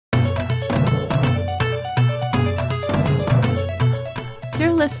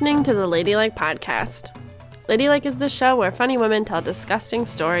listening to the Ladylike Podcast. Ladylike is the show where funny women tell disgusting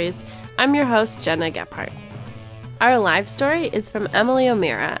stories. I'm your host, Jenna Gephardt. Our live story is from Emily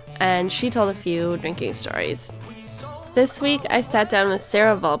O'Meara, and she told a few drinking stories. This week, I sat down with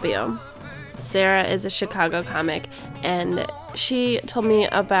Sarah Vulpio. Sarah is a Chicago comic, and she told me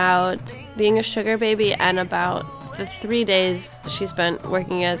about being a sugar baby and about the 3 days she spent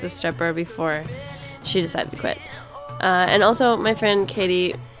working as a stripper before she decided to quit. And also, my friend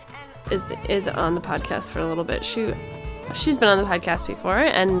Katie is on the podcast for a little bit. She's been on the podcast before,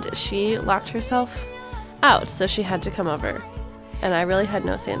 and she locked herself out, so she had to come over. And I really had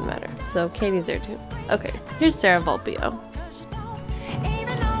no say in the matter. So Katie's there too. Okay, here's Sarah Vulpio.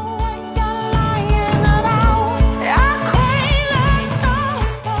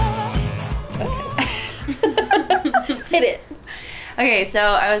 Hit it. Okay, so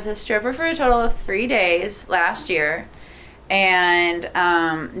I was a stripper for a total of 3 days last year, and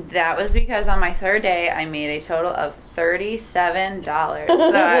that was because on my third day I made a total of $37.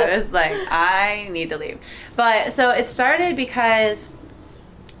 So I was like, I need to leave. But so it started because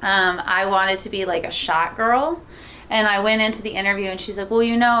I wanted to be like a shot girl, and I went into the interview and she's like, well,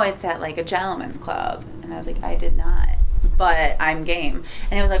 you know, it's at like a gentleman's club, and I was like, I did not, but I'm game.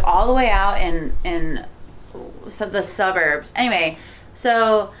 And it was like all the way out in the suburbs. Anyway,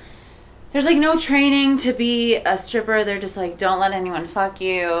 so there's like no training to be a stripper. They're just like, don't let anyone fuck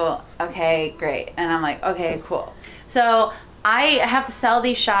you. Okay, great. And I'm like, okay, cool. So I have to sell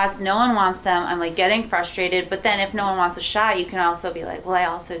these shots. No one wants them. I'm like getting frustrated. But then if no one wants a shot, you can also be like, well, I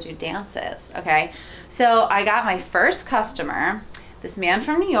also do dances. Okay. So I got my first customer, this man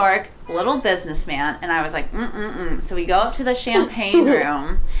from New York, little businessman. And I was like, So we go up to the champagne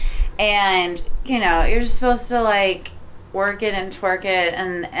room. And, you know, you're just supposed to, like, work it and twerk it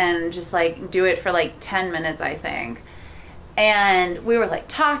and just, like, do it for, like, 10 minutes, I think. And we were, like,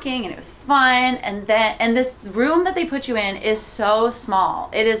 talking, and it was fun. And this room that they put you in is so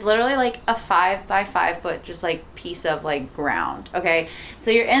small. It is literally, like, a 5 by 5 foot just, like, piece of, like, ground, okay? So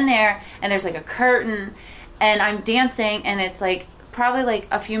you're in there, and there's, like, a curtain, and I'm dancing, and it's, like, probably, like,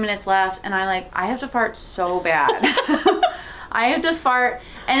 a few minutes left, and I'm like, I have to fart so bad. I have to fart,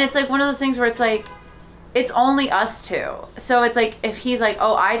 and it's like one of those things where it's like, it's only us two. So it's like, if he's like,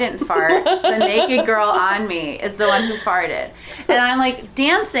 oh, I didn't fart, the naked girl on me is the one who farted. And I'm like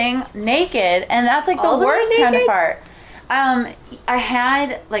dancing naked, and that's like the worst time to fart. I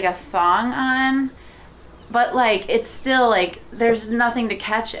had like a thong on, but like, it's still like, there's nothing to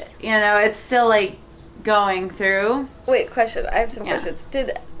catch it. You know, it's still like going through. Wait, question. I have some questions.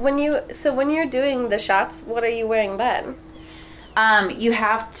 When you're doing the shots, what are you wearing then? You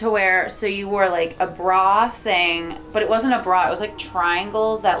have to wear, so you wore like a bra thing, but it wasn't a bra, it was like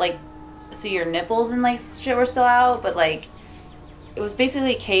triangles that like, so your nipples and like shit were still out, but like, it was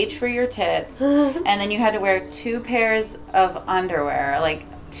basically a cage for your tits, and then you had to wear 2 pairs of underwear, like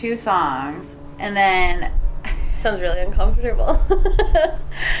 2 thongs, and then... Sounds really uncomfortable.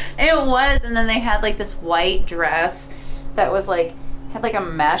 It was, and then they had like this white dress that was like, had like a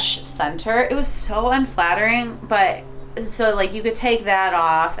mesh center. It was so unflattering, but... So, like, you could take that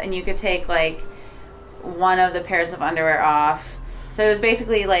off, and you could take, like, one of the pairs of underwear off. So it was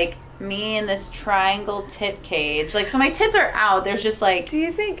basically, like, me in this triangle tit cage. Like, so my tits are out. There's just, like, do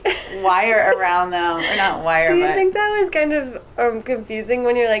you think wire around them. Or not wire, but... Do you think that was kind of confusing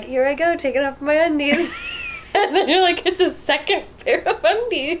when you're like, here I go, taking off my undies. And then you're like, it's a second pair of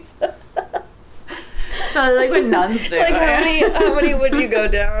undies. So, like, what nuns do. Like, how many would you go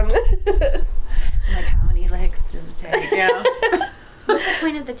down? I'm like, how many legs does it take? Yeah. What's the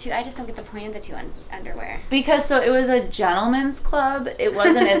point of the 2? I just don't get the point of the 2 underwear. Because, so it was a gentleman's club. It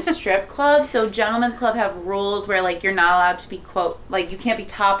wasn't a strip club. So gentlemen's club have rules where, like, you're not allowed to be, quote, like, you can't be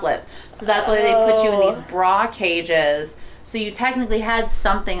topless. So that's why they put you in these bra cages. So you technically had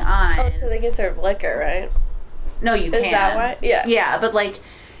something on. Oh, so they can serve liquor, right? No, you can't. Is that why? Yeah. Yeah, but, like...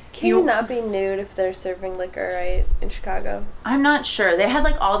 Can you not be nude if they're serving liquor, right, in Chicago? I'm not sure. They had,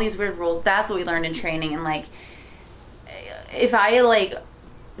 like, all these weird rules. That's what we learned in training. And, like, if I, like,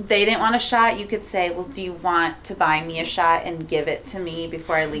 they didn't want a shot, you could say, well, do you want to buy me a shot and give it to me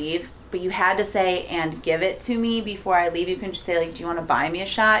before I leave? But you had to say, and give it to me before I leave. You couldn't just say, like, do you want to buy me a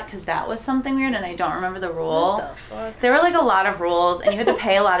shot? Because that was something weird, and I don't remember the rule. What the fuck? There were, like, a lot of rules, and you had to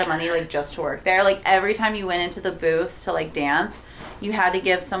pay a lot of money, like, just to work there. Like, every time you went into the booth to, like, dance... You had to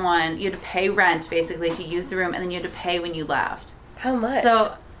give someone, you had to pay rent, basically, to use the room, and then you had to pay when you left. How much?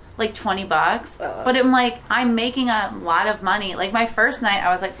 So, like, $20. But I'm like, I'm making a lot of money. Like, my first night,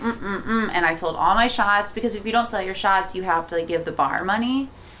 I was like, and I sold all my shots, because if you don't sell your shots, you have to, like, give the bar money.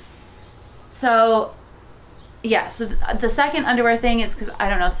 So, yeah, so the second underwear thing is because, I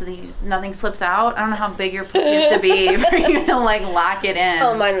don't know, so nothing slips out. I don't know how big your pussy has to be for you to, like, lock it in.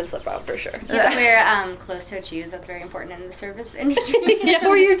 Oh, mine would slip out for sure. You have to wear closed-toed shoes. That's very important in the service industry. Yeah,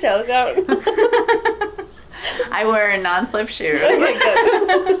 where your toes out. I wear non-slip shoes. Okay,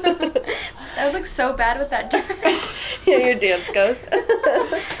 good. That would look so bad with that dress. Yeah, your dance goes.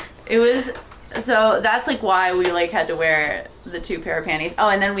 It was, so that's, like, why we, like, had to wear the 2 pair of panties. Oh,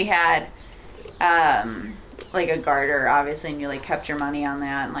 and then we had, like, a garter, obviously, and you, like, kept your money on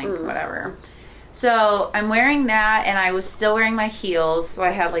that and, like, whatever. So I'm wearing that, and I was still wearing my heels, so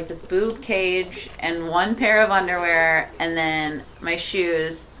I have, like, this boob cage and 1 pair of underwear and then my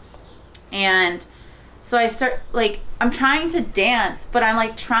shoes. And so I start, like, I'm trying to dance, but I'm,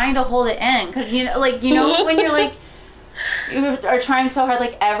 like, trying to hold it in, because, you know, like, you know when you're, like, you are trying so hard,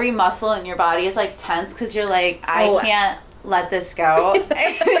 like, every muscle in your body is, like, tense, because you're, like, I can't let this go.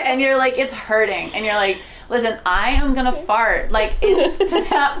 And you're, like, it's hurting, and you're, like, listen, I am gonna fart. Like, it's to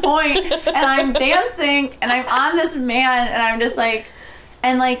that point, and I'm dancing, and I'm on this man, and I'm just like,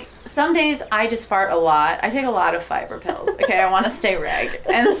 and like, some days I just fart a lot. I take a lot of fiber pills. Okay, I want to stay reg.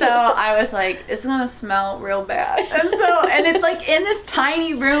 And so I was like, it's gonna smell real bad. And it's like in this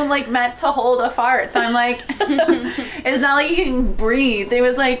tiny room, like meant to hold a fart. So I'm like, it's not like you can breathe. It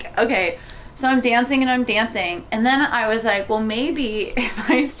was like, okay. So I'm dancing, and then I was like, well, maybe if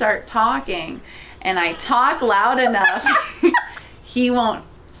I start talking and I talk loud enough, he won't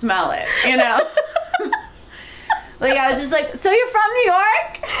smell it, you know? Like, I was just like, so you're from New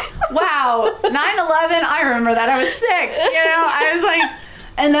York? Wow, 9/11, I remember that. I was 6, you know? I was like,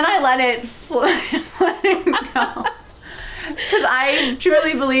 and then I let it go. Because I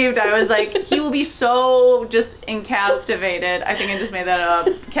truly believed, I was like, he will be so just captivated. I think I just made that up.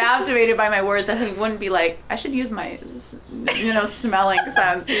 Captivated by my words that he wouldn't be like, I should use my, you know, smelling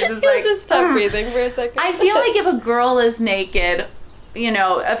sense. He's just like, just stop breathing for a second. I feel like if a girl is naked, you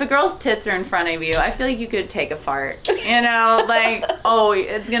know, if a girl's tits are in front of you, I feel like you could take a fart. You know, like, oh,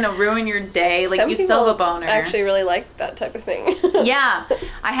 it's going to ruin your day. Like, you still have a boner. I actually really like that type of thing. Yeah.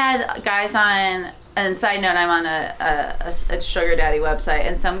 I had guys on, and side note, I'm on a sugar daddy website,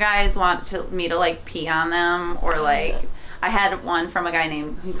 and some guys want me to, like, pee on them, or, like, I had one from a guy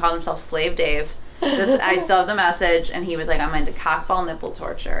who called himself Slave Dave. I still have the message, and he was like, I'm into cockball nipple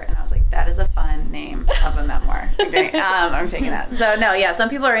torture. And I was like, that is a fun name of a memoir. Okay, I'm taking that. So, no, yeah, some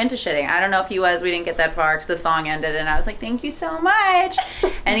people are into shitting. I don't know if he was. We didn't get that far because the song ended, and I was like, thank you so much.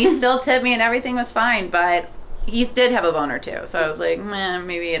 And he still tipped me, and everything was fine, but he did have a boner, too. So I was like,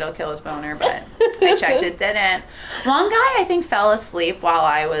 maybe it'll kill his boner, but I checked, it didn't. One guy, I think, fell asleep while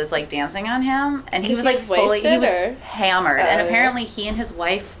I was, like, dancing on him, and he was, like, he was hammered. And apparently he and his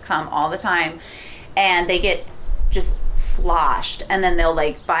wife come all the time, and they get just sloshed, and then they'll,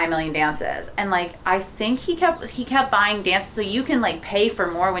 like, buy a million dances. And, like, I think he kept buying dances, so you can, like, pay for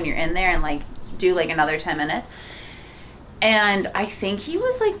more when you're in there and, like, do, like, another 10 minutes. And I think he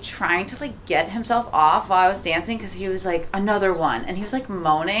was, like, trying to, like, get himself off while I was dancing, because he was like, another one, and he was, like,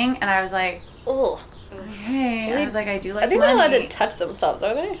 moaning, and I was like, oh, okay. I was like, I do like I think money. they're allowed to touch themselves,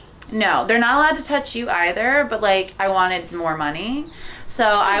 are they? No, they're not allowed to touch you either, but, like, I wanted more money. So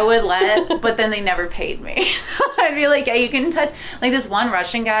I would but then they never paid me. So I'd be like, yeah, you can touch. Like, this one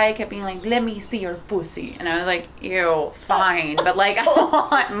Russian guy kept being like, let me see your pussy. And I was like, ew, fine. But, like, I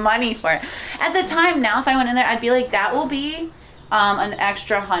want money for it. At the time, now if I went in there, I'd be like, that will be an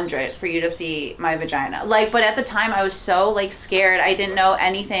extra $100 for you to see my vagina. Like, but at the time, I was so, like, scared. I didn't know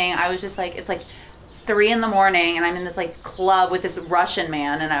anything. I was just like, it's like 3 a.m, and I'm in this, like, club with this Russian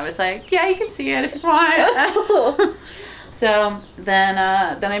man. And I was like, yeah, you can see it if you want. So then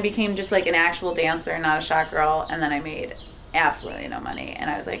I became just, like, an actual dancer, not a shot girl, and then I made absolutely no money. And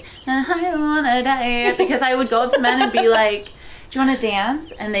I was like, I wanna die, because I would go up to men and be like, do you want to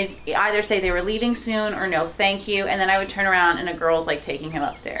dance? And they'd either say they were leaving soon or no, thank you. And then I would turn around and a girl's, like, taking him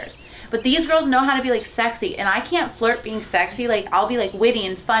upstairs. But these girls know how to be, like, sexy, and I can't flirt being sexy. Like, I'll be, like, witty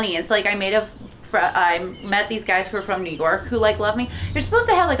and funny. It's like I met these guys who were from New York who, like, love me. You're supposed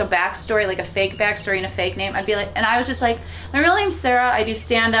to have, like, a backstory, like a fake backstory and a fake name. I'd be like, and I was just like, my real name's Sarah. I do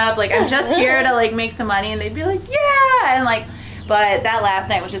stand up. Like, I'm just here to, like, make some money. And they'd be like, yeah. And, like, but that last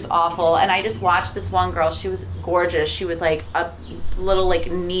night was just awful. And I just watched this one girl. She was gorgeous. She was, like, a little,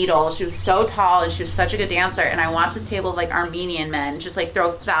 like, needle. She was so tall, and she was such a good dancer. And I watched this table of, like, Armenian men just, like,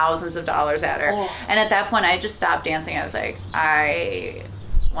 throw thousands of dollars at her. Oh. And at that point, I just stopped dancing. I was like, I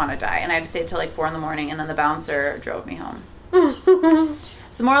want to die. And I had to stay till, like, 4 a.m, and then the bouncer drove me home. So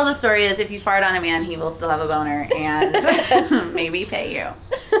the moral of the story is, if you fart on a man, he will still have a boner and maybe pay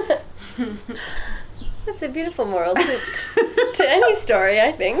you. That's a beautiful moral to any story,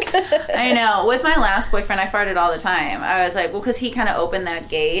 I think. I know. With my last boyfriend, I farted all the time. I was like, well, because he kind of opened that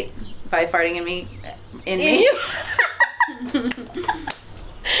gate by farting in me.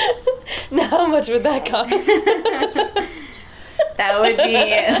 Now, how much would that cost? That'd be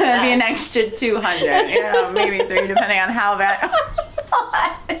an extra $200, maybe $300, depending on how bad it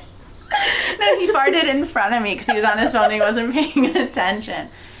was. Then he farted in front of me because he was on his phone and he wasn't paying attention.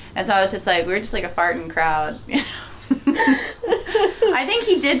 And so I was just like, we were just like a farting crowd. I think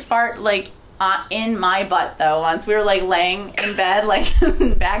he did fart like in my butt though. Once we were like laying in bed, like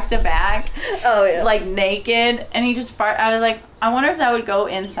back to back. Oh yeah. Like naked, and he just fart. I was like, I wonder if that would go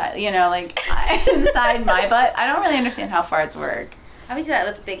inside, like inside my butt. I don't really understand how farts work. I always do that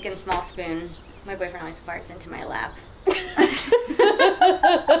with a big and small spoon. My boyfriend always farts into my lap.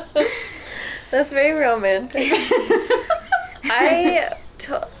 That's very romantic.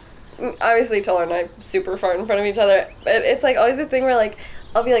 Obviously Taylor and I super fart in front of each other, but it's like always a thing where like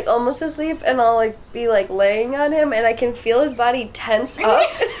I'll be like almost asleep and I'll like be like laying on him and I can feel his body tense up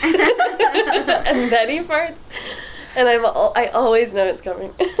and then he farts and I always know it's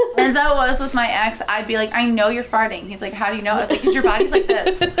coming. And so it was with my ex. I'd be like, I know you're farting. He's like, how do you know? I was like, because your body's like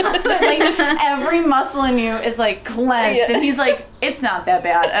this. Like every muscle in you is like clenched. Yeah. And he's like, it's not that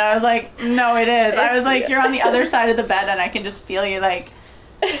bad. And I was like, no, it is. I was like, you're on the other side of the bed and I can just feel you like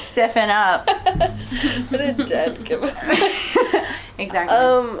stiffen up. What a dead giveaway.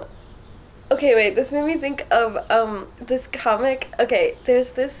 Exactly. Okay, wait. This made me think of this comic. Okay,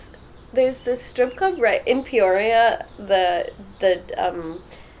 there's this strip club right in Peoria. The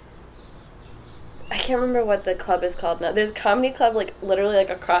I can't remember what the club is called now. There's a comedy club like literally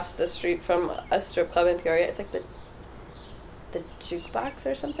like across the street from a strip club in Peoria. It's like the Jukebox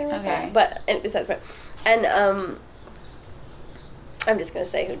or something like that. But and besides, and I'm just gonna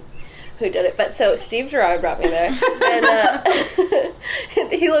say who did it. But so Steve Gerard brought me there, and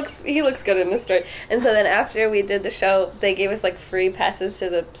he looks good in this story. And so then after we did the show, they gave us like free passes to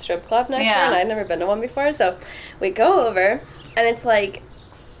the strip club next door, and I'd never been to one before. So we go over, and it's like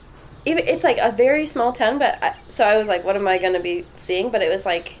a very small town. But so I was like, what am I gonna be seeing? But it was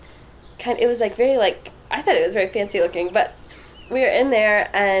like it was like very like I thought it was very fancy looking, but we were in there,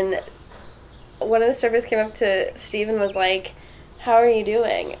 and one of the strippers came up to Steve and was like, how are you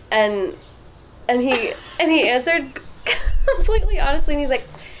doing? And he answered completely honestly, and he's like,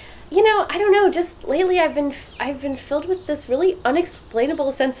 I don't know, just lately I've been filled with this really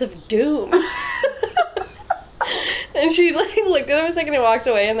unexplainable sense of doom. And she like looked at him a second and walked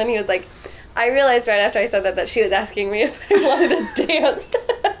away, and then he was like, I realized right after I said that she was asking me if I wanted to dance.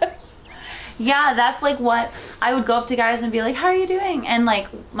 Yeah, that's like what I would go up to guys and be like, how are you doing? And like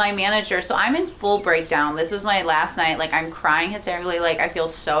my manager, so I'm in full breakdown. This was my last night. Like I'm crying hysterically. Like I feel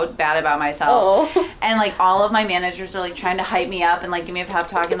so bad about myself. Oh. And like all of my managers are like trying to hype me up and like give me a pep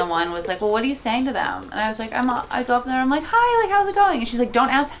talk. And the one was like, well, what are you saying to them? And I was like, I go up there. I'm like, hi, like how's it going? And she's like, don't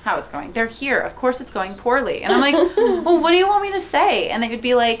ask how it's going. They're here. Of course it's going poorly. And I'm like, well, what do you want me to say? And they would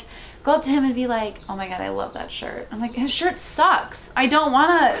be like, go up to him and be like, oh my God, I love that shirt. I'm like, his shirt sucks. I don't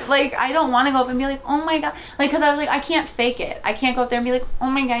want to go up and be like, oh my God. Like, because I was like, I can't fake it. I can't go up there and be like, oh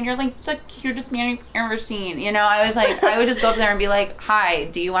my God, you're like the cutest man I've ever seen. I was like, I would just go up there and be like, hi,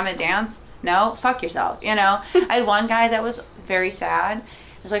 do you want to dance? No? Fuck yourself. I had one guy that was very sad.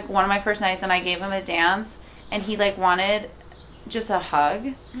 It was like one of my first nights, and I gave him a dance, and he like wanted just a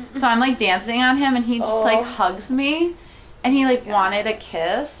hug. So I'm like dancing on him, and he just like hugs me. And he, like, wanted a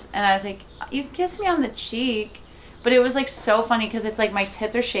kiss. And I was like, you can kiss me on the cheek. But it was, like, so funny because it's, like, my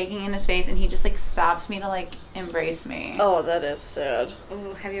tits are shaking in his face. And he just, like, stops me to, like, embrace me. Oh, that is sad.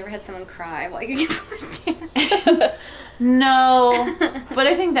 Ooh, have you ever had someone cry while you dance? No. But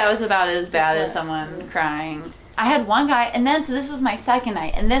I think that was about as bad as someone crying. I had one guy. And then, so this was my second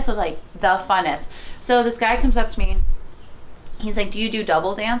night. And this was, like, the funnest. So this guy comes up to me. He's like, do you do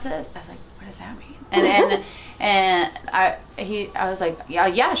double dances? I was like, what does that mean? And I was like,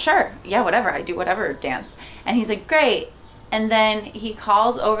 yeah, sure. Yeah, whatever. I do whatever dance. And he's like, great. And then he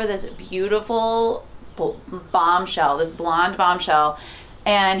calls over this beautiful bombshell, this blonde bombshell.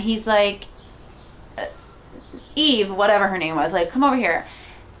 And he's like, Eve, whatever her name was, like, come over here.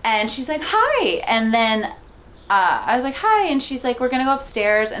 And she's like, hi. And then I was like, hi. And she's like, we're going to go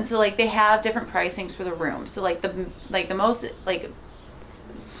upstairs. And so, like, they have different pricings for the room. So, like, the most, like,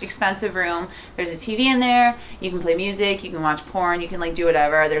 expensive room, there's a TV in there, you can play music, you can watch porn, you can like do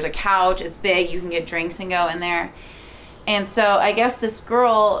whatever, there's a couch, it's big, you can get drinks and go in there. And so I guess this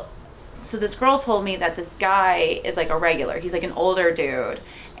girl told me that this guy is like a regular, he's like an older dude,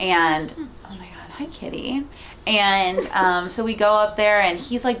 and oh my God, hi kitty. And so we go up there, and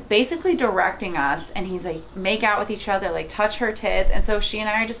he's like basically directing us, and he's like, make out with each other, like touch her tits. And so she and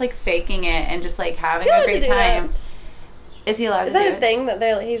I are just like faking it and just like having a great time. Is he allowed to do it? Is that a thing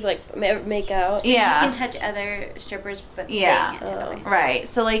that he's like make out? So yeah. You can touch other strippers, but yeah. they can't touch other. Right.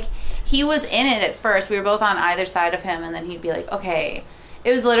 So like he was in it at first. We were both on either side of him, and then he'd be like, okay.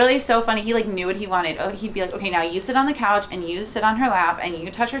 It was literally so funny. He like knew what he wanted. Oh, he'd be like, okay, now you sit on the couch and you sit on her lap and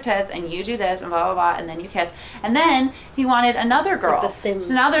you touch her tits and you do this and blah blah blah, and then you kiss. And then he wanted another girl. Like the Sims.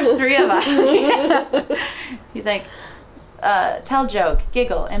 So now there's 3 of us. Yeah. He's like, tell joke,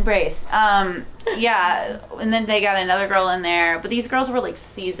 giggle, embrace. Yeah. And then they got another girl in there, but these girls were like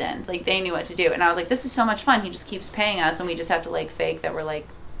seasoned, like they knew what to do. And I was like, this is so much fun. He just keeps paying us, and we just have to like fake that we're like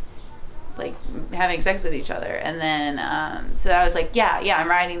having sex with each other. And then so I was like, yeah, I'm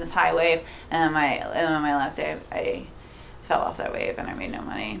riding this high wave. And on my last day I fell off that wave and I made no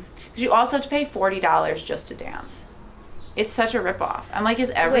money, because you also have to pay $40 just to dance. It's such a ripoff. I'm like,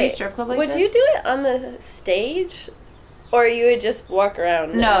 is every strip club like would this? Would you do it on the stage, or you would just walk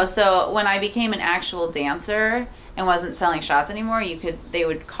around? No, so when I became an actual dancer and wasn't selling shots anymore, they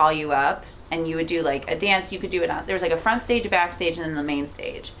would call you up and you would do like a dance. You could do it on, there was like a front stage, a backstage, and then the main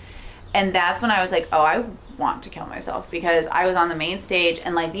stage. And that's when I was like, oh, I want to kill myself, because I was on the main stage,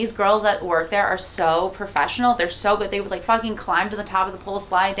 and like these girls that work there are so professional. They're so good. They would like fucking climb to the top of the pole,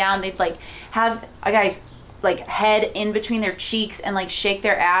 slide down. They'd like have a guy's like head in between their cheeks and like shake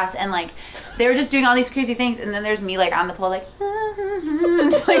their ass, and like they were just doing all these crazy things. And then there's me like on the pole, like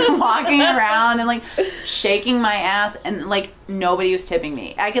just like walking around and like shaking my ass, and like nobody was tipping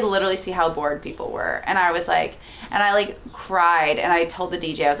me. I could literally see how bored people were. And I was like, and I like cried, and I told the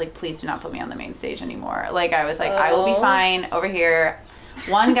DJ, I was like, please do not put me on the main stage anymore. Like I was like, I will be fine over here.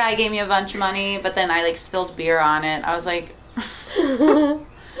 One guy gave me a bunch of money, but then I like spilled beer on it. I was like it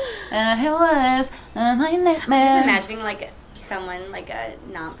was my nightmare. I'm just imagining like someone, like a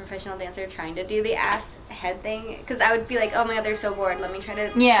non-professional dancer, trying to do the ass head thing, because I would be like, oh my god, they're so bored, let me try to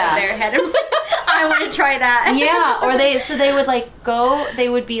put their head. I want to try that. Yeah. Or they would like go, they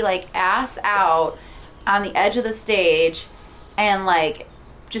would be like ass out on the edge of the stage and like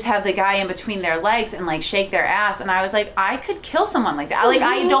just have the guy in between their legs and like shake their ass. And I was like, I could kill someone like that. Like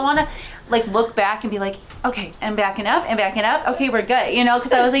I don't want to like look back and be like, okay, I'm backing up and backing up, okay, we're good, you know,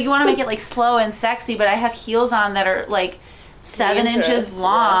 because I was like, you want to make it like slow and sexy, but I have heels on that are like 7 inches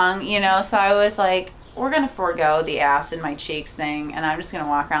long, you know. So I was like, we're gonna forego the ass in my cheeks thing, and I'm just gonna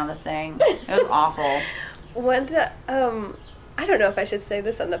walk around this thing. It was awful. I don't know if I should say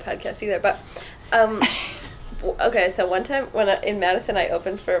this on the podcast either, but okay, so one time when in Madison I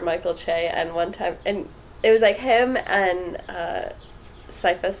opened for Michael Che, and one time, and it was like him and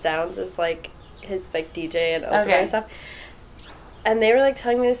Cypher Sounds is like his like DJ and opener and stuff, and they were like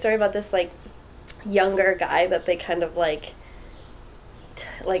telling me the story about this like younger guy that they kind of like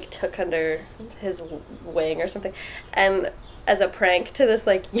took under his wing or something, and as a prank to this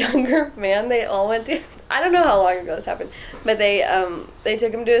like younger man, they all went to, I don't know how long ago this happened, but they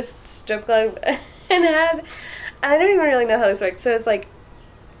took him to a strip club and I don't even really know how this works, so it's like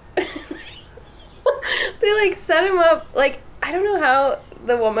they like set him up, like I don't know how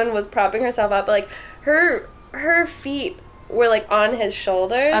the woman was propping herself up, but like her feet were like on his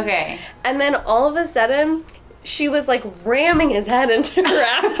shoulders, okay, and then all of a sudden she was like ramming his head into her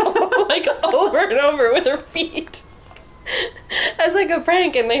asshole like over and over with her feet as like a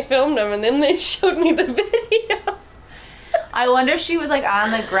prank, and they filmed him and then they showed me the video. I wonder if she was like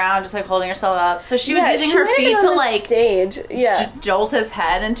on the ground just like holding herself up, so she was using her feet to like stage jolt his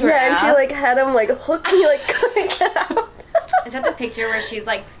head into her and ass. she like had him like hook me like couldn't get out. Is that the picture where she's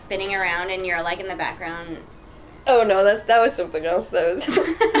like spinning around and you're like in the background? Oh no, that was something else. That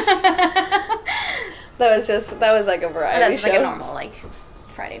was like a variety That's show. like a normal like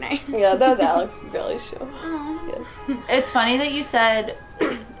Friday night. Yeah, that was Alex Bailey's show. Yeah. It's funny that you said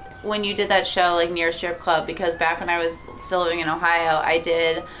when you did that show like near a strip club, because back when I was still living in Ohio, I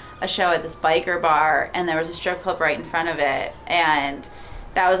did a show at this biker bar, and there was a strip club right in front of it, and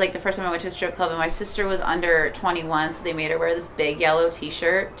that was like the first time I went to a strip club, and my sister was under 21, so they made her wear this big yellow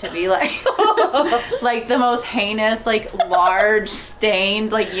t-shirt to be like like the most heinous, like large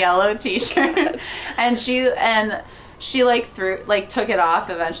stained like yellow t-shirt. And she like took it off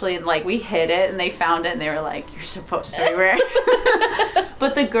eventually, and like we hid it and they found it and they were like, you're supposed to be wearing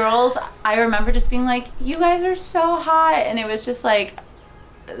but the girls, I remember just being like, you guys are so hot, and it was just like,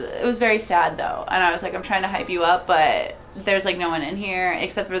 it was very sad though, and I was like, I'm trying to hype you up, but there's like no one in here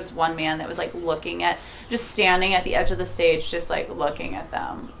except for this one man that was like just standing at the edge of the stage, just like looking at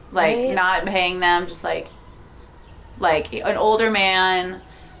them, like not paying them, just like an older man,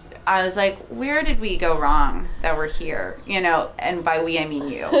 I was like, where did we go wrong that we're here? You know, and by we, I mean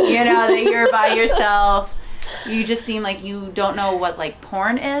you. You know, that you're by yourself. You just seem like you don't know what, like,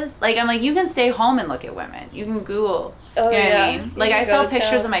 porn is. Like, I'm like, you can stay home and look at women. You can Google. Oh, you know yeah. what I mean? Like, I saw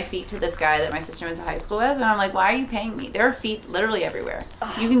pictures of my feet to this guy that my sister went to high school with, and I'm like, why are you paying me? There are feet literally everywhere.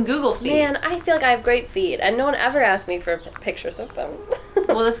 You can Google feet. Man, I feel like I have great feet, and no one ever asked me for pictures of them.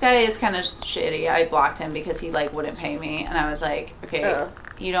 Well, this guy is kind of shitty. I blocked him because he, like, wouldn't pay me, and I was like, okay,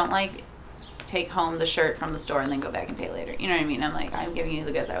 you don't, like, take home the shirt from the store and then go back and pay later. You know what I mean? I'm like, I'm giving you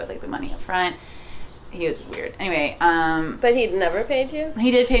the goods. I would like the money up front. He was weird. Anyway, But he'd never paid you?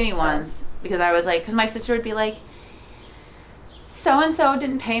 He did pay me once, because I was like, because my sister would be like, so-and-so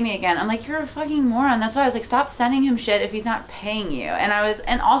didn't pay me again. I'm like, you're a fucking moron. That's why I was like, stop sending him shit if he's not paying you.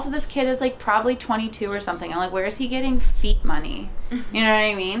 And also this kid is like probably 22 or something. I'm like, where is he getting feet money? You know what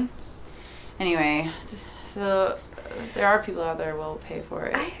I mean? Anyway, so there are people out there who will pay for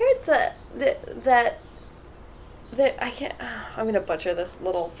it. I heard that I can't, I'm going to butcher this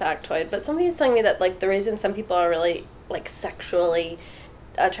little factoid, but somebody was telling me that, like, the reason some people are really, like, sexually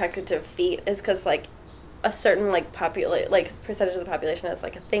attracted to feet is because, like, a certain, like, percentage of the population has,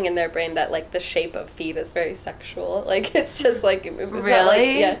 like, a thing in their brain that, like, the shape of feet is very sexual. Like, it's just, like, it's really? not,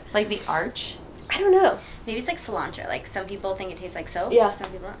 like, yeah. Like the arch? I don't know. Maybe it's like cilantro. Like, some people think it tastes like soap. Yeah.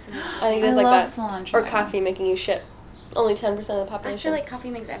 Some people don't. I think it's like love that. cilantro. Or coffee making you shit. Only 10% of the I population. feel like coffee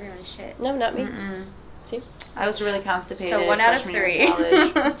makes everyone shit. No, not me. Mm-mm. See? I was really constipated. So 1 out of freshman year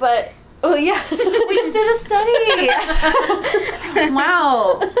 3. college. But, oh, yeah. We just did a study.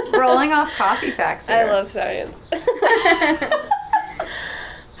 Wow. Rolling off coffee facts here. I love science.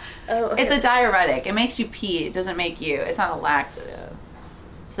 Okay. It's a diuretic. It makes you pee. It doesn't make you. It's not a laxative.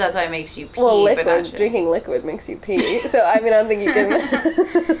 So that's why it makes you pee. Well, but not liquid. shit. Drinking liquid makes you pee. So, I mean, I don't think you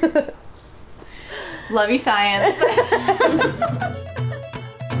can... Love you, science.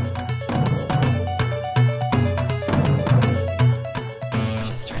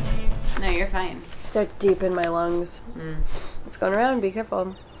 No, you're fine. Starts deep in my lungs. It's going around. Be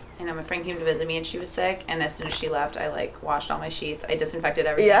careful. I know, my friend came to visit me and she was sick, and as soon as she left, I, like, washed all my sheets. I disinfected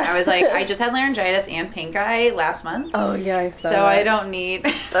everything. Yeah. I was like, I just had laryngitis and pink eye last month. Oh, yeah, I saw So that. I don't need...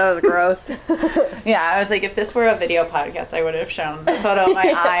 That was gross. Yeah, I was like, if this were a video podcast, I would have shown the photo of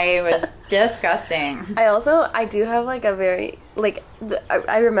my eye. It was disgusting. I do have, like, a very, like,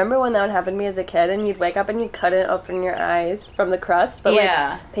 I remember when that would happen to me as a kid, and you'd wake up and you couldn't open your eyes from the crust, but,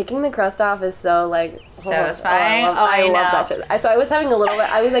 Yeah. like, picking the crust off is so, like... Satisfying? I Oh, love I that shit. So I was having a little bit,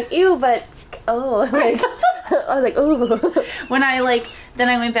 I was like, ew, but, like, I was like, ooh. When I, like, then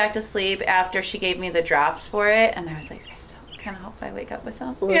I went back to sleep after she gave me the drops for it, and I was like, I still kind of hope I wake up with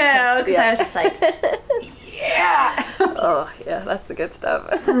some. Yeah, because I was just like, yeah. Oh, yeah, that's the good stuff.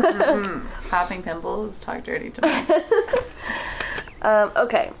 Popping pimples, talk dirty to me.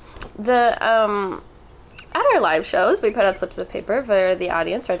 Okay. At our live shows, we put out slips of paper for the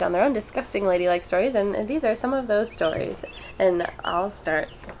audience to write down their own disgusting ladylike stories, and these are some of those stories. And I'll start.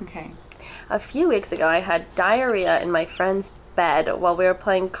 Okay. A few weeks ago, I had diarrhea in my friend's bed while we were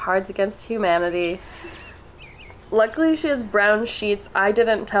playing Cards Against Humanity. Luckily, she has brown sheets. I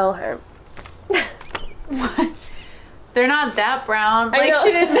didn't tell her. What? They're not that brown. I Like, know.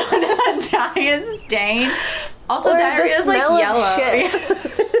 she didn't notice a giant stain. Also, Or diarrhea the is, like, smell yellow. of shit.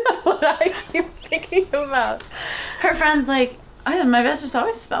 That's what I keep thinking about. Her friend's like, oh, my bed just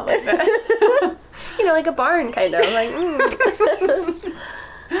always smelled like that. You know, like a barn, kind of. Like,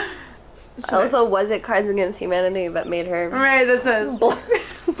 Also, was it Cards Against Humanity that made her Right, that says.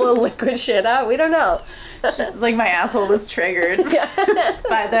 blow liquid shit out? We don't know. It's like my asshole was triggered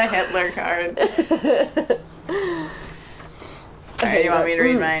by the Hitler card. Alright, you want me to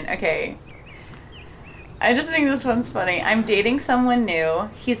read mine? Okay. I just think this one's funny. I'm dating someone new.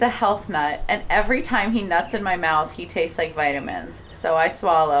 He's a health nut, and every time he nuts in my mouth, he tastes like vitamins. So I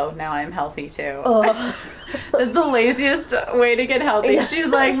swallow. Now I'm healthy too. Oh. This is the laziest way to get healthy. Yeah. She's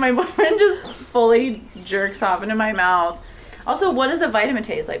like, my boyfriend just fully jerks off into my mouth. Also, what does a vitamin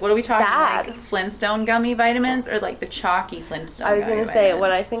taste like? What are we talking? Bad. Like Flintstone gummy vitamins, or like the chalky Flintstone? I was gummy gonna say, vitamins?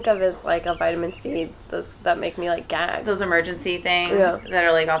 what I think of is like a vitamin C, those that make me like gag. Those emergency things Yeah. that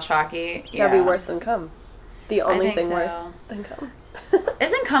are like all chalky. That'd be worse than cum. The only think thing so. worse than cum.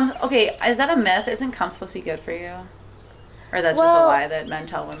 Isn't cum okay? Is that a myth? Isn't cum supposed to be good for you? Or that's just a Well, lie that men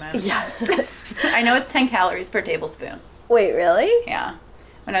tell women? Yeah. I know it's 10 calories per tablespoon. Wait, really? Yeah.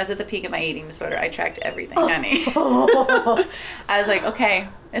 When I was at the peak of my eating disorder, I tracked everything, honey. I was like, okay,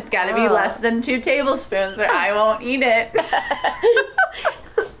 it's got to be Oh. less than 2 tablespoons or I won't eat it.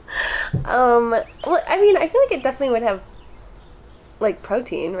 Well, I mean, I feel like it definitely would have like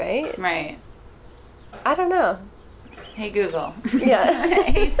protein, right? Right. I don't know. Hey Google. Yeah.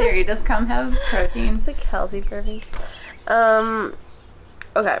 Hey Siri, does cum have protein? It's like healthy burping.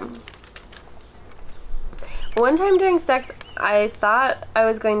 Okay. One time during sex, I thought I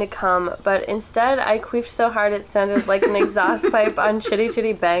was going to cum, but instead I queefed so hard it sounded like an exhaust pipe on Chitty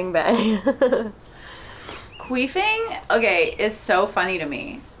Chitty Bang Bang. Queefing, okay, is so funny to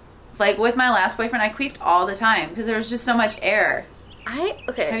me. Like, with my last boyfriend, I queefed all the time because there was just so much air.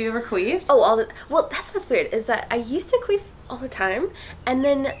 Okay. Have you ever queefed? Oh, well, that's what's weird, is that I used to queef all the time, and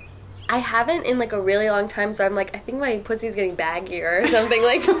then I haven't in, like, a really long time, so I'm like, I think my pussy's getting baggier or something.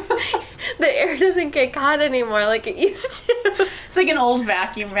 Like, the air doesn't get caught anymore like it used to. It's like an old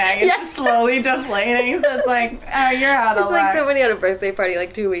vacuum bag. It's just slowly deflating, so it's like, oh, you're out of luck. It's like somebody had a birthday party,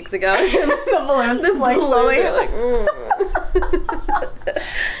 like, 2 weeks ago. The balloons just, like, slowly. Like,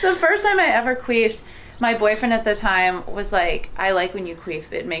 The first time I ever queefed, my boyfriend at the time was like, I like when you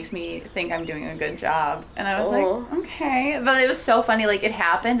queef. It makes me think I'm doing a good job. And I was like, okay. But it was so funny. Like, it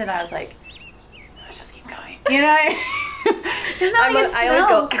happened, and I was like, oh, just keep going. You know? I always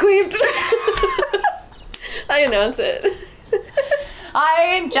go, I queefed. I announce it.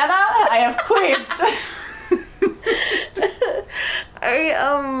 I'm Jenna. I have queefed.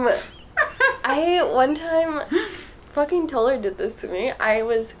 I one time fucking Toller did this to me. I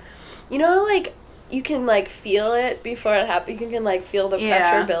was, you know how, like, you can, like, feel it before it happens. You can, like, feel the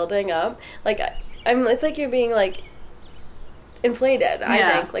pressure building up. Like, it's like you're being, like, inflated,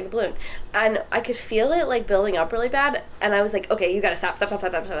 I think, like a balloon. And I could feel it, like, building up really bad. And I was like, okay, you gotta stop. I was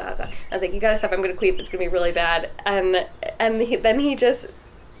like, you gotta stop. I'm gonna queef. It's gonna be really bad. And then he just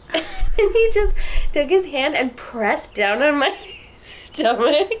took his hand and pressed down on my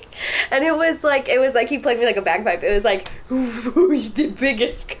stomach, and it was like he played me like a bagpipe. It was like, who's the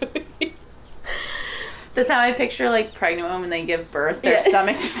biggest queen? That's how I picture, like, pregnant women when they give birth. Their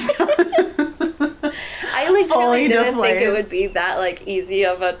stomachs just go. I, like, truly didn't think it would be that, like, easy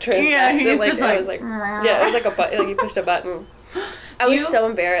of a transaction. Yeah, he's like, just it like, was like, yeah, it was like a button. Like, you pushed a button. I was so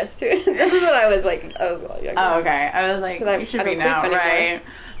embarrassed too. This is what I was like. I was a lot younger. Oh, okay. I was like, you should be now, right?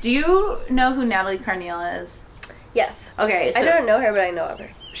 Do you know who Natalie Carneal is? Yes. Okay, so I don't know her, but I know of her.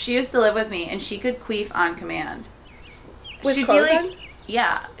 She used to live with me, and she could queef on command. With she'd clothes be like, on?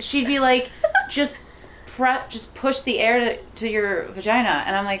 yeah, she'd be like, just push the air to your vagina,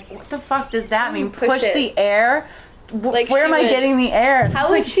 and I'm like, what the fuck does that mean? Push the air? Like, where am I getting the air? How just,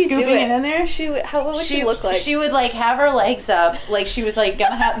 would like, she scooping do it? In there? What would she look like? She would, like, have her legs up, like she was, like,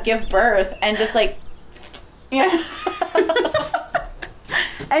 gonna give birth, and just, like, yeah.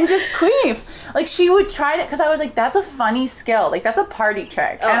 And just queef. Like, she would try to, because I was like, that's a funny skill. Like, that's a party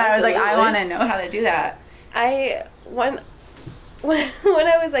trick. And I was like, I want to know how to do that. When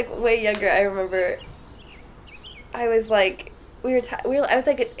I was, like, way younger, I remember I was like, I was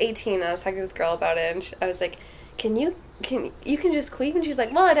like 18, and I was talking to this girl about it, and I was like, you can just queef? And she's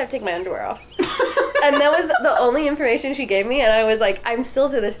like, well, I'd have to take my underwear off. And that was the only information she gave me, and I was like, I'm still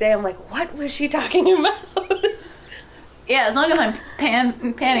to this day, I'm like, what was she talking about? Yeah, as long as I'm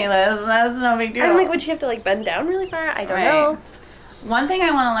pantyless, that's no big deal. I'm like, would she have to, like, bend down really far? I don't know. One thing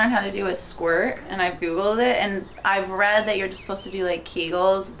I want to learn how to do is squirt, and I've Googled it, and I've read that you're just supposed to do, like,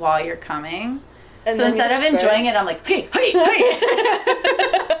 Kegels while you're coming. And so instead of enjoying it, I'm like, hey.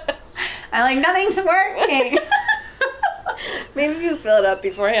 I'm like, nothing's working. Maybe if you fill it up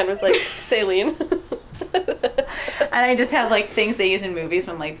beforehand with, like, saline. And I just have, like, things they use in movies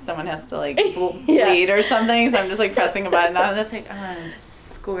when, like, someone has to, like, bleed or something. So I'm just, like, pressing a button. I'm just like, I'm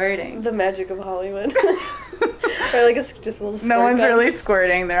squirting. The magic of Hollywood. Or, like, just a little squirt No one's gun. really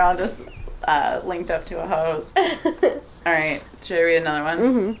squirting. They're all just linked up to a hose. All right. Should I read another one?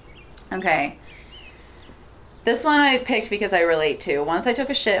 Mm-hmm. Okay. This one I picked because I relate to. Once I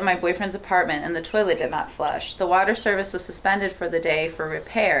took a shit in my boyfriend's apartment and the toilet did not flush. The water service was suspended for the day for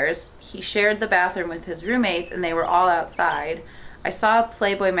repairs. He shared the bathroom with his roommates and they were all outside. I saw a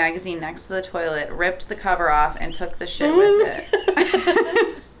Playboy magazine next to the toilet, ripped the cover off, and took the shit with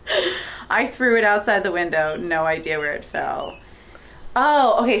it. I threw it outside the window. No idea where it fell.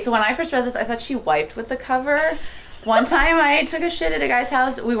 Oh, okay, so when I first read this, I thought she wiped with the cover. One time I took a shit at a guy's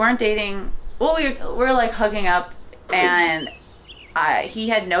house. We weren't dating. Well, we were like hugging up, and he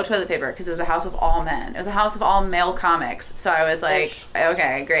had no toilet paper because it was a house of all men. It was a house of all male comics. So I was like,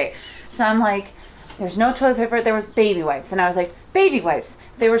 okay, great. So I'm like, there's no toilet paper. There was baby wipes, and I was like, baby wipes.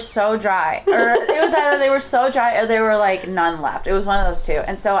 They were so dry, or it was either they were so dry or there were like none left. It was one of those two.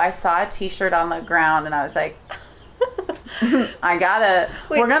 And so I saw a T-shirt on the ground, and I was like, we're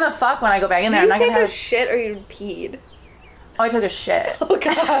gonna fuck when I go back in there. I'm not gonna have shit or you peed. Oh, I took a shit. Oh,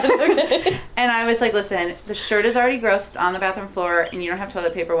 God. Okay. And I was like, listen, the shirt is already gross. It's on the bathroom floor, and you don't have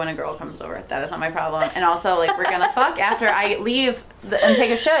toilet paper when a girl comes over. That is not my problem. And also, like, we're going to fuck after I leave and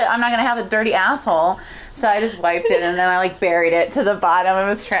take a shit. I'm not going to have a dirty asshole. So I just wiped it, and then I, like, buried it to the bottom of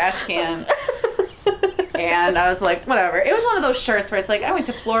his trash can. And I was like, whatever. It was one of those shirts where it's like, I went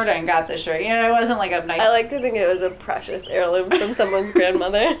to Florida and got this shirt. You know, it wasn't like a nice... I like to think it was a precious heirloom from someone's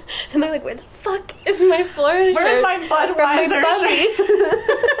grandmother. And they're like, where the fuck is my Florida shirt? Where's my Budweiser shirt?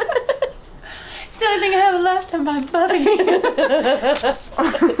 It's the only thing I have left of my bubby.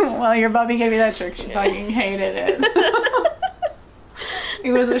 Well, your bubby gave you that shirt. She fucking hated it.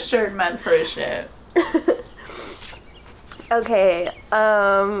 It was a shirt meant for a shit. Okay,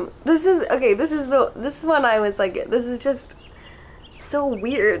 this is when I was like, this is just so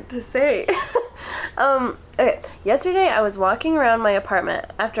weird to say. Okay, yesterday I was walking around my apartment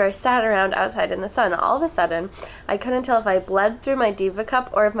after I sat around outside in the sun. All of a sudden, I couldn't tell if I bled through my diva cup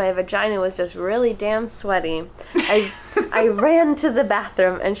or if my vagina was just really damn sweaty. I ran to the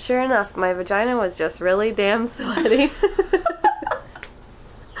bathroom, and sure enough, my vagina was just really damn sweaty.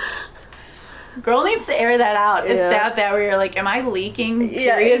 Girl needs to air that out. It's that bad where you're like, am I leaking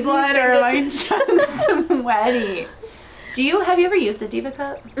period blood or am I just sweaty? Have you ever used a Diva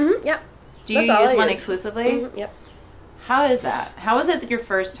Cup? Mm-hmm, yeah. Do you use one exclusively? Mm-hmm, yep. How is that? How was it your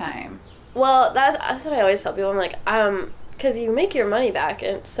first time? Well, that's what I always tell people. I'm like, because you make your money back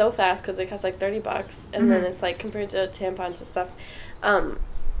and it's so fast because it costs like $30, and then it's like compared to tampons and stuff.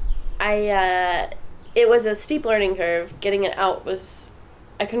 It was a steep learning curve. Getting it out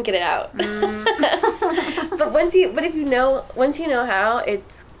I couldn't get it out. But once you know how,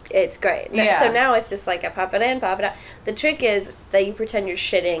 it's great. Yeah. So now it's just like I pop it in, pop it out. The trick is that you pretend you're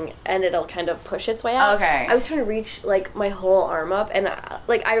shitting and it'll kind of push its way out. Okay. I was trying to reach like my whole arm up, and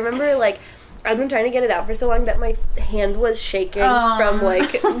I remember like I've been trying to get it out for so long that my hand was shaking from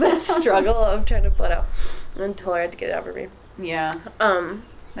like the struggle of trying to pull it out. And then told her I had to get it out for me. Yeah.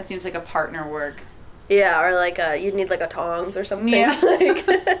 That seems like a partner work. Yeah, or like you'd need like a tongs or something. Yeah. Like,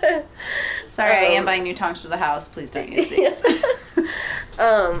 sorry, I am buying new tongs for the house. Please don't use these.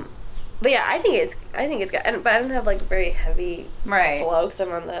 But yeah, I think it's good. But I don't have like very heavy flow because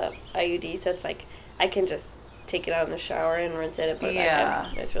I'm on the IUD, so it's like I can just take it out in the shower and rinse it and put it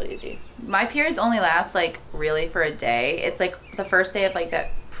back in. It's really easy. My periods only last like really for a day. It's like the first day of like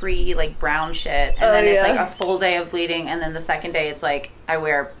that like brown shit, and then it's like a full day of bleeding, and then the second day it's like I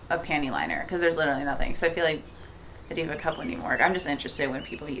wear a panty liner because there's literally nothing. So I feel like the Diva Cup wouldn't even work. I'm just interested when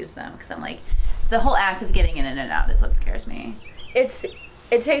people use them because I'm like, the whole act of getting in and out is what scares me. It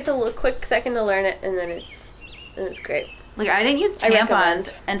takes a quick second to learn it, and then it's great. Like I didn't use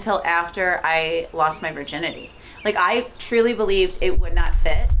tampons until after I lost my virginity. Like I truly believed it would not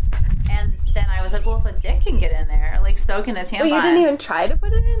fit. And then I was like, well, if a dick can get in there, like, so can a tampon. Well, you didn't even try to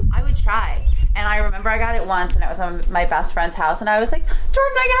put it in? I would try. And I remember I got it once, and it was on my best friend's house, and I was like,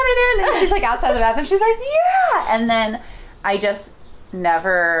 Jordan, I got it in. And she's, like, outside the bathroom. She's like, yeah. And then I just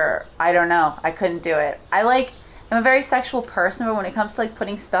never, I don't know. I couldn't do it. I'm a very sexual person, but when it comes to, like,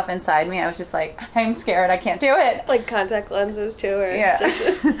 putting stuff inside me, I was just like, I'm scared. I can't do it. Like contact lenses, too? Or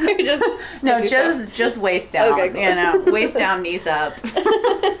no, just waist down. Okay, cool. You know, waist down, knees up.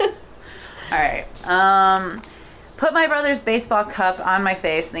 All right. Put my brother's baseball cup on my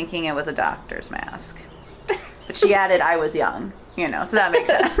face thinking it was a doctor's mask. But she added I was young, you know, so that makes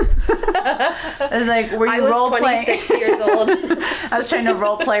sense. I was like, were you role playing? I was 26 years old. I was trying to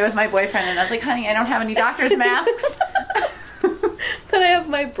role play with my boyfriend, and I was like, honey, I don't have any doctor's masks. But I have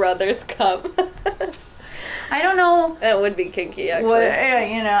my brother's cup. I don't know. That would be kinky,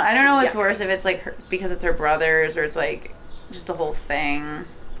 actually. You know, I don't know what's worse, if it's like because it's her brother's, or it's like just the whole thing.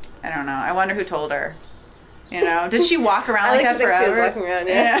 I don't know. I wonder who told her. You know, did she walk around like that forever? She was walking around,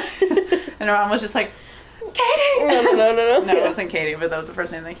 yeah. And her mom was just like, Katie. No. No, it wasn't Katie, but that was the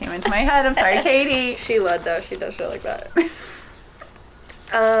first name that came into my head. I'm sorry, Katie. She would though. She does shit like that.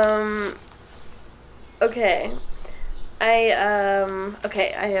 Okay. I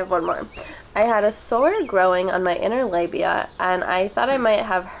have one more. I had a sore growing on my inner labia, and I thought I might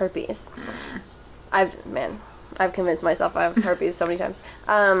have herpes. I've convinced myself I have herpes so many times.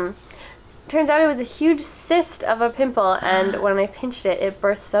 Turns out it was a huge cyst of a pimple, and when I pinched it, it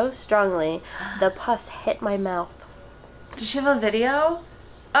burst so strongly, the pus hit my mouth. Did she have a video?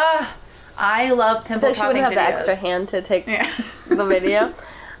 I love pimple popping videos. I feel like she wouldn't have the extra hand to take the video.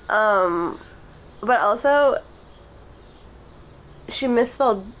 But also, she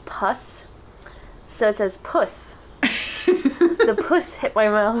misspelled pus, so it says puss. The puss hit my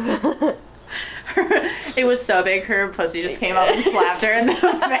mouth. It was so big, her pussy just came up and slapped her in the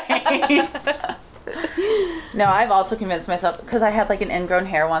face. No, I've also convinced myself, because I had like an ingrown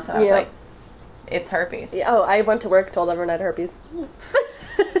hair once, and I was like, it's herpes. Yeah, oh, I went to work, told everyone I had herpes. I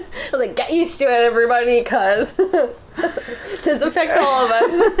was like, get used to it, everybody, because this affects all of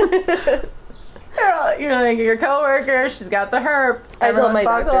us. You're like, your coworker, she's got the herp. I told my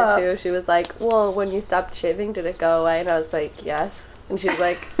doctor, too. She was like, well, when you stopped shaving, did it go away? And I was like, yes. And she was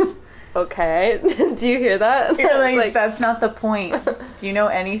like, okay. Do you hear that? You're like, that's not the point. Do you know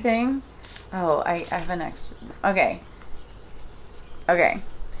anything? Oh, I have an next. Okay.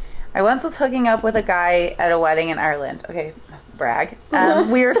 I once was hooking up with a guy at a wedding in Ireland. Okay, brag.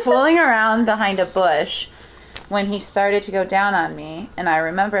 We were fooling around behind a bush when he started to go down on me, and I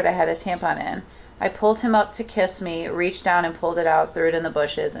remembered I had a tampon in. I pulled him up to kiss me, reached down and pulled it out, threw it in the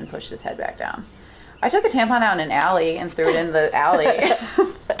bushes, and pushed his head back down. I took a tampon out in an alley and threw it in the alley.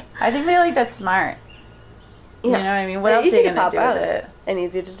 I think that's smart. Yeah. You know what I mean? What else are you going to do with it? And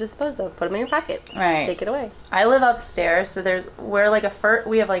easy to dispose of. Put them in your pocket. Right. Take it away. I live upstairs, so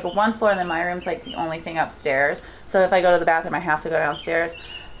we have like one floor, and then my room's like the only thing upstairs. So if I go to the bathroom, I have to go downstairs.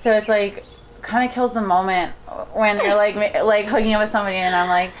 So it's like kind of kills the moment when you're like hooking up with somebody, and I'm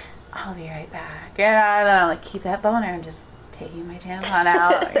like, I'll be right back. And then I'm like, keep that boner. I'm just taking my tampon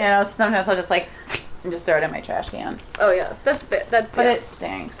out. So sometimes I'll just and just throw it in my trash can. Oh yeah, but it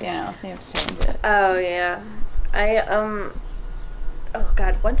stinks, so you have to change it. Oh yeah, oh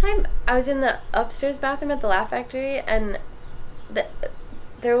god, one time I was in the upstairs bathroom at the Laugh Factory, and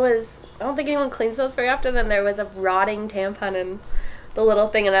there was, I don't think anyone cleans those very often, and there was a rotting tampon in the little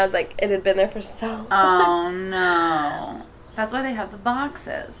thing, and I was like, it had been there for so long. Oh no, that's why they have the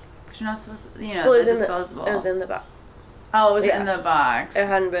boxes. You're not supposed to, the disposable. It was in the box. Oh, it was in the box. It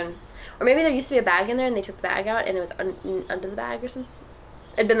hadn't been. Or maybe there used to be a bag in there and they took the bag out and it was under the bag or something.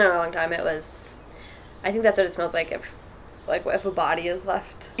 It'd been there a long time. It was, I think that's what it smells like if a body is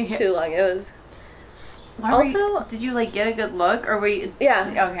left too long. It was. Did you get a good look, or were you?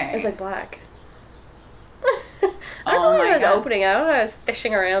 Yeah. Okay. It was black. I don't know what I was opening. I don't know. I was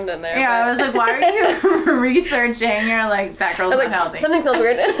fishing around in there. Yeah, I was like, why are you researching? You're like, that girl's unhealthy. Something smells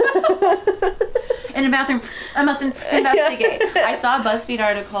weird. In a bathroom, I must investigate. I saw a BuzzFeed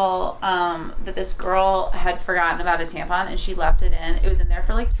article that this girl had forgotten about a tampon and she left it in. It was in there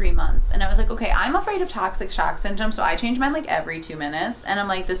for 3 months. And I was like, okay, I'm afraid of toxic shock syndrome, so I change mine every 2 minutes. And I'm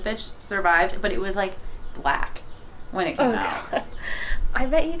like, this bitch survived, but it was black when it came out. God. I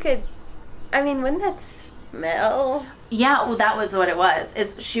bet you could, wouldn't that smell? Yeah, well, that was what it was.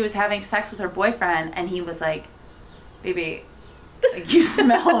 Is she was having sex with her boyfriend and he was like, baby, you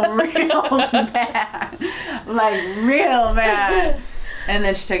smell real bad. Real bad. And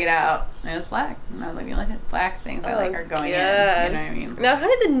then she took it out and it was black. And I was like, the only black things I are going in. You know what I mean? Now, how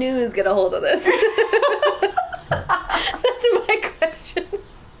did the news get a hold of this? That's my question.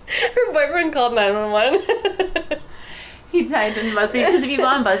 Her boyfriend called 911. He typed in BuzzFeed, because if you go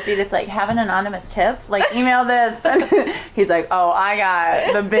on BuzzFeed, it's have an anonymous tip, email this. He's like, oh, I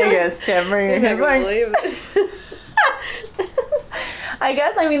got the biggest tip for you. I can't believe it. I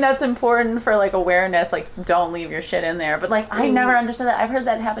guess, that's important for awareness, don't leave your shit in there. But I never understood that. I've heard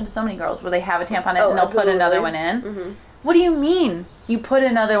that happen to so many girls where they have a tampon in and they'll put another one in. Mm-hmm. What do you mean you put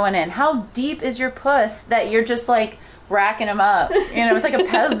another one in? How deep is your puss that you're just racking them up? It's like a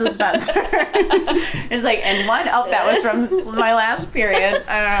Pez dispenser. It's and one, that was from my last period.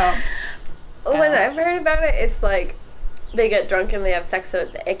 I don't know. When I've heard about it, it's they get drunk and they have sex, so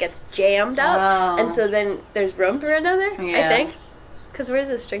it gets jammed up, and so then there's room for another, I think. Because where does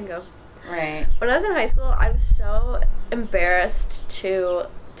the string go? Right. When I was in high school, I was so embarrassed to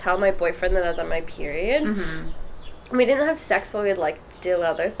tell my boyfriend that I was on my period. Mm-hmm. We didn't have sex, but we would do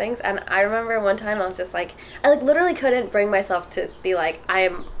other things. And I remember one time I was just I literally couldn't bring myself to be I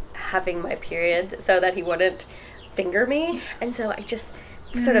am having my period, so that he wouldn't finger me. And so I just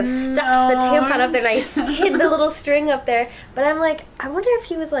sort of stuffed the tampon up there and I hid the little string up there. But I'm I wonder if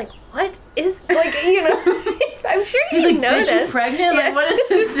he was what is, I'm sure he noticed. Bitch, you pregnant? Yeah. What is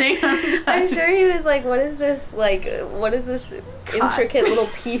this thing? I'm sure he was what is this, what is this intricate little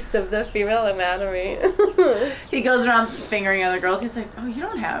piece of the female anatomy? He goes around fingering other girls. He's like, oh, you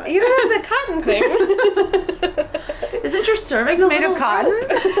don't have it. You don't have the cotton thing. Isn't your cervix made of cotton?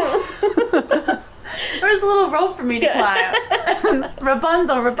 Where's a little rope for me to climb?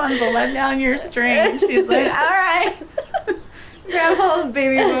 Rapunzel, let down your string. She's like, all right. Grab hold,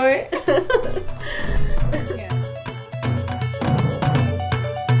 baby boy.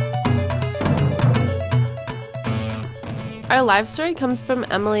 Our live story comes from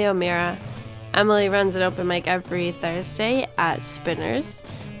Emily O'Meara. Emily runs an open mic every Thursday at Spinners,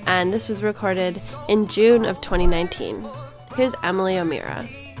 and this was recorded in June of 2019. Here's Emily O'Meara.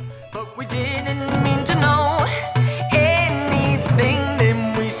 But we didn't thing,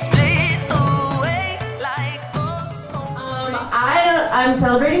 then we split away like I'm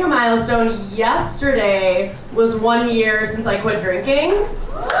celebrating a milestone. Yesterday was 1 year since I quit drinking.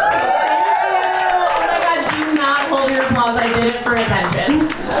 Oh my God, do not hold your applause. I did it for attention.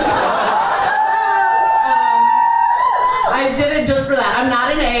 I did it just for that. I'm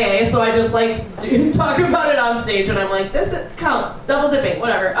not in AA, so I just talk about it on stage, and I'm like, this is count, double dipping,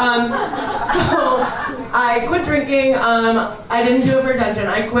 whatever. So I quit drinking. I didn't do it for attention.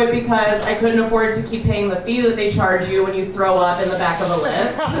 I quit because I couldn't afford to keep paying the fee that they charge you when you throw up in the back of a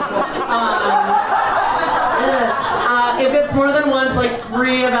lift. If it's more than once,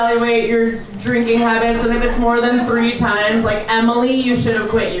 reevaluate your drinking habits, and if it's more than 3 times, Emily, you should have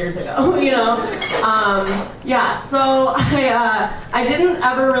quit years ago, so I didn't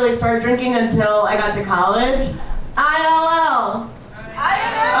ever really start drinking until I got to college. ILL.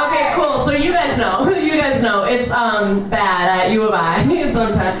 Okay, cool. So you guys know. It's bad at U of I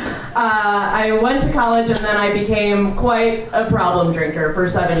sometimes. I went to college, and then I became quite a problem drinker for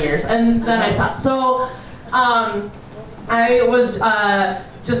 7 years, and then I stopped. So I was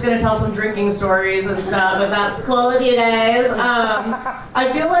just gonna tell some drinking stories and stuff, if that's cool with you guys.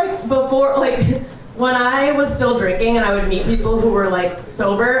 I feel like before, when I was still drinking and I would meet people who were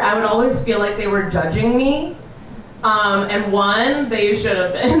sober, I would always feel like they were judging me. And 1, they should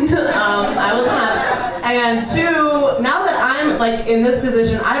have been. I was not. And 2, now that I'm in this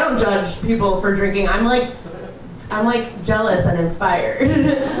position, I don't judge people for drinking. I'm jealous and inspired.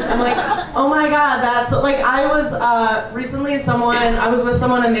 I'm like, oh my God, that's I was recently I was with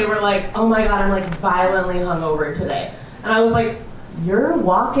someone, and they were like, oh my God, I'm violently hungover today. And I was like, you're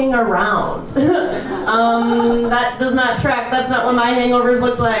walking around. That does not track. That's not what my hangovers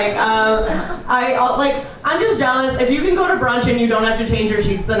looked like. I'm just jealous. If you can go to brunch and you don't have to change your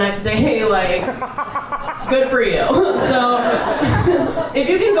sheets the next day, good for you. So, if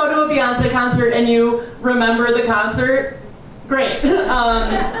you can go to a Beyonce concert and you remember the concert, great.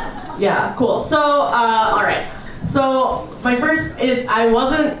 Yeah, cool. So, all right. So, my first, I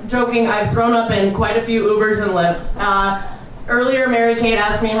wasn't joking. I've thrown up in quite a few Ubers and Lyfts. Earlier, Mary Kate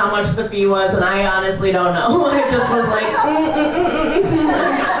asked me how much the fee was, and I honestly don't know. I just was like,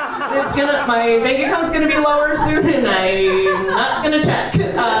 my bank account's gonna be lower soon, and I'm not gonna check.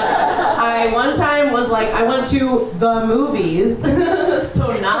 I one time was I went to the movies, went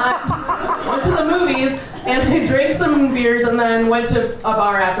to the movies, and I drank some beers, and then went to a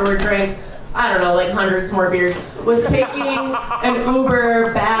bar afterward, drank, I don't know, hundreds more beers, was taking an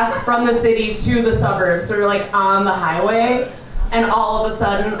Uber back from the city to the suburbs, so we're on the highway, and all of a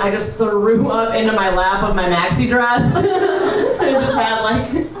sudden I just threw up into my lap of my maxi dress. I just had like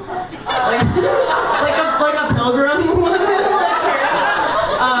a pilgrim.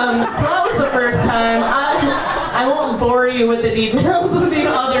 So that was the first time. I won't bore you with the details of the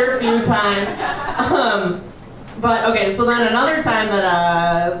other few times. But okay, so then another time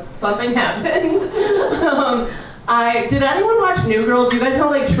that something happened. Did anyone watch New Girl? Do you guys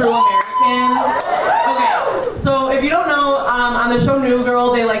know True American? Okay, so if you don't know, on the show New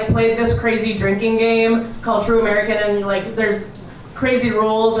Girl, they played this crazy drinking game called True American, and there's crazy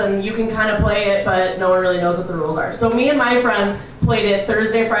rules, and you can kind of play it, but no one really knows what the rules are. So me and my friends played it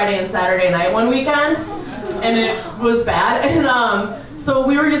Thursday, Friday, and Saturday night one weekend, and it was bad. And so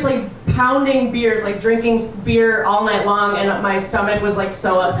we were just pounding beers, drinking beer all night long, and my stomach was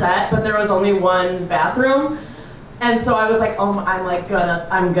so upset, but there was only one bathroom. And so I was like, oh,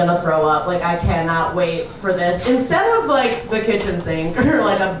 I'm gonna throw up. I cannot wait for this. Instead of the kitchen sink or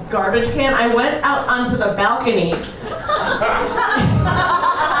a garbage can, I went out onto the balcony.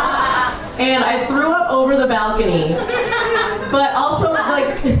 And I threw up over the balcony. But also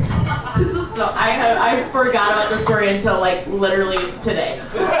this is so, I forgot about this story until literally today.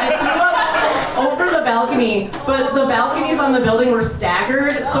 I threw up over the balcony, but the balconies on the building were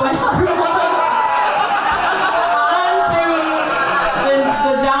staggered, so I threw up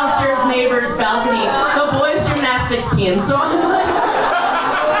the downstairs neighbor's balcony, the boys' gymnastics team. So I'm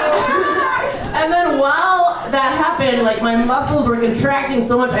and then while that happened, my muscles were contracting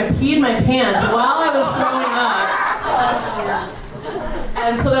so much, I peed my pants while I was throwing up.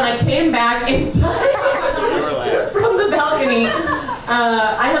 And so then I came back inside from the balcony.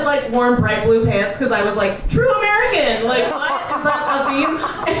 I had worn bright blue pants because I was True American. What? Is that a theme?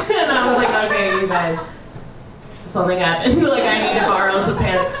 And I was okay, you guys. Something happened. I need to borrow some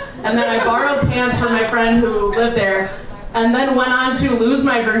pants. And then I borrowed pants from my friend who lived there, and then went on to lose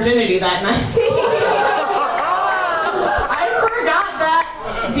my virginity that night. I forgot that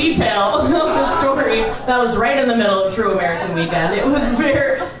detail of the story. That was right in the middle of True American Weekend. It was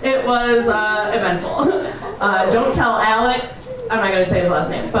eventful. Don't tell Alex. I'm not going to say his last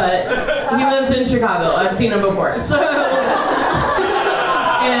name, but he lives in Chicago. I've seen him before. So,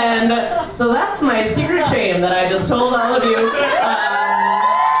 and so that's my secret shame that I just told all of you. And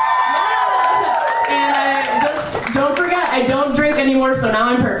I just, don't forget, I don't drink anymore, so now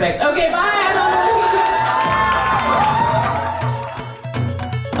I'm perfect. Okay, bye.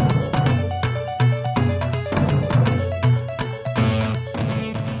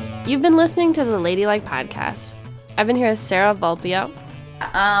 You've been listening to the Ladylike Podcast. I've been here with Sarah Vulpio.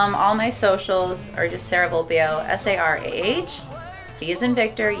 All my socials are just Sarah Vulpio, SARAH, V as in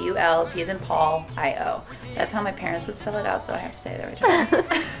Victor, UL, P as in Paul, IO. That's how my parents would spell it out, so I have to say it every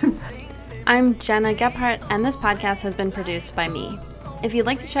time. I'm Jenna Gephardt, and this podcast has been produced by me. If you'd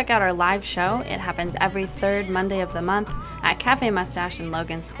like to check out our live show, it happens every third Monday of the month at Cafe Mustache in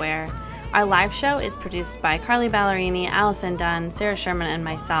Logan Square. Our live show is produced by Carly Ballerini, Allison Dunn, Sarah Sherman, and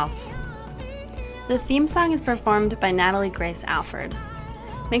myself. The theme song is performed by Natalie Grace Alford.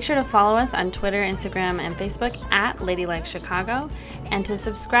 Make sure to follow us on Twitter, Instagram, and Facebook at Ladylike Chicago, and to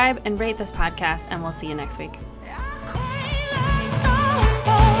subscribe and rate this podcast, and we'll see you next week.